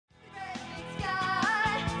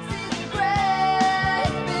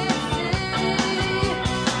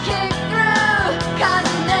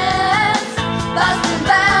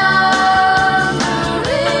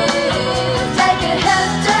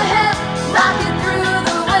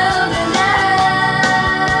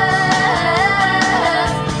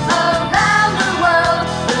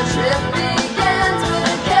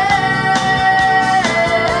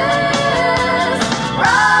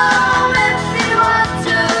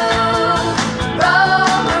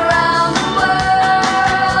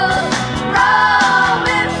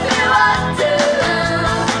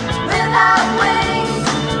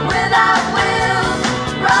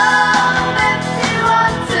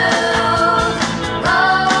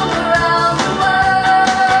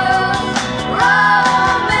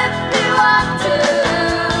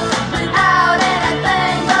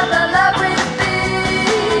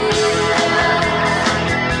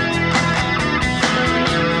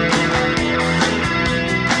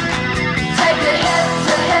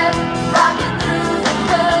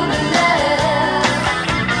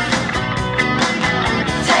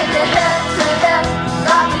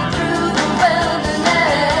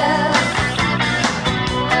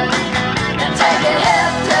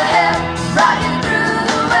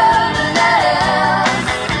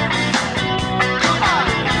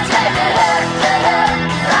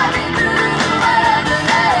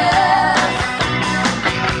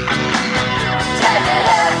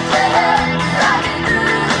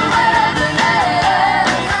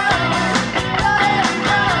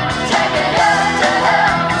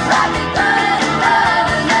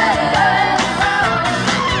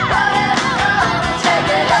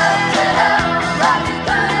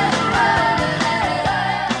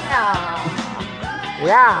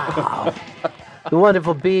Yeah. The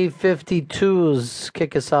wonderful B-52s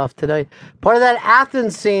kick us off tonight. Part of that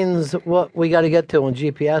Athens scene's what we got to get to on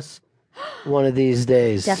GPS one of these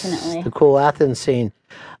days. Definitely. The cool Athens scene.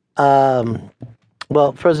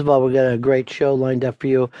 Well, first of all, we got a great show lined up for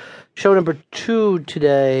you. Show number 2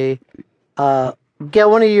 today. Get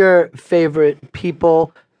one of your favorite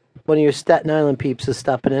people, one of your Staten Island peeps is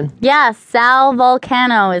stopping in. Yeah, Sal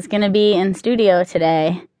Volcano is going to be in studio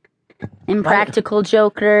today. Impractical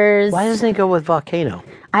Jokers. Why doesn't he go with Volcano?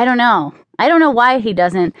 I don't know. I don't know why he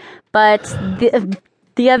doesn't, but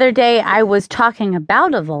the other day I was talking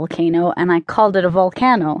about a volcano and I called it a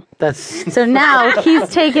volcano. So now he's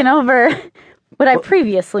taken over what I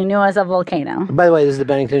previously knew as a volcano. By the way, this is the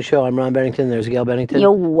Bennington Show. I'm Ron Bennington. There's Gail Bennington.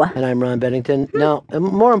 Yo. And I'm Ron Bennington. Now,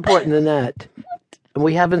 more important than that,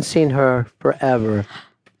 we haven't seen her forever.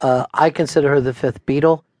 I consider her the fifth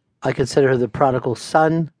Beatle. I consider her the prodigal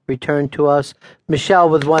son returned to us. Michelle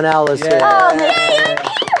with one L is here. Oh, yay, I'm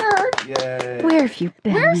here. Yay. Where have you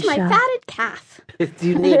been, Where's Michelle? my fatted calf?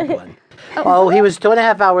 You need one. Oh, he was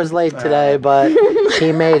 2.5 hours late today, but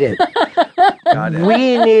he made it.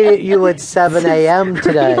 We needed you at 7 a.m.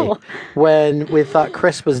 today when we thought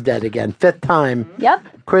Chris was dead again. 5th time. Yep.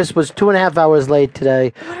 Chris was 2.5 hours late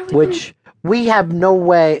today, which we have no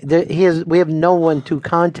way. We have no one to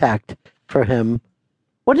contact for him.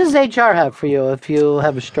 What does HR have for you if you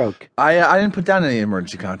have a stroke? I didn't put down any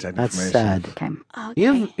emergency contact That's information. sad.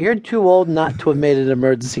 Okay. You're too old not to have made an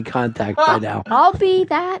emergency contact by now. I'll be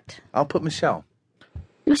that. I'll put Michelle.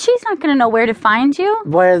 She's not going to know where to find you.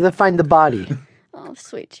 Where to find the body? Oh,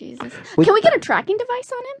 sweet Jesus. Can we get a tracking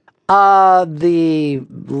device on him?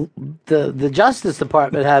 The Justice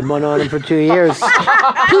Department had one on him for 2 years.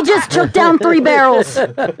 He just took down 3 barrels.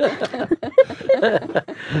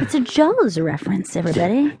 It's a Jaws reference,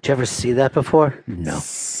 everybody. Did you ever see that before? No.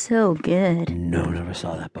 So good. No, never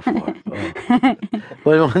saw that before.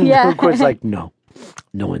 Oh. Yeah. Of course, like, no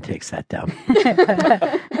one takes that down.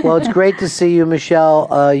 Well, it's great to see you,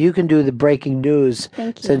 Michelle. You can do the breaking news.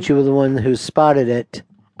 Thank you. Since you were the one who spotted it.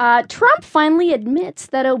 Trump finally admits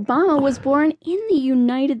that Obama was born in the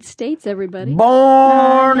United States, everybody.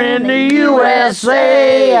 Born in the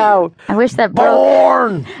USA. I wish that broke.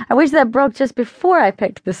 Born. I wish that broke just before I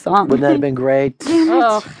picked the song. Wouldn't that have been great?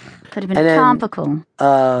 Oh. Could have been And then, topical.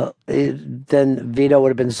 Then Vito would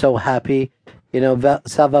have been so happy. You know,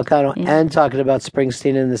 Sal Volcano and talking about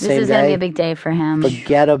Springsteen in the same day. This is going to be a big day for him.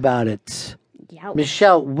 Forget about it. Yeah.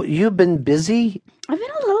 Michelle, you've been busy I've been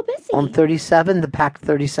a little busy. on 37, the Pack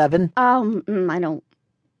 37. I don't.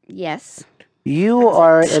 Yes. You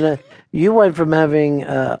are you went from having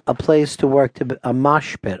a place to work to a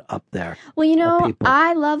mosh pit up there. Well, you know, people.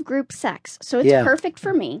 I love group sex, so it's perfect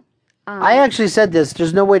for me. I actually said this.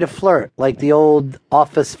 There's no way to flirt. Like the old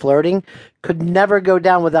office flirting could never go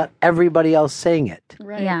down without everybody else saying it.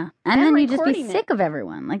 Right. Yeah. And then you just be recording it. sick of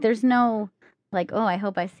everyone. Like, there's no, like, oh, I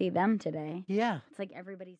hope I see them today. Yeah. It's like everybody's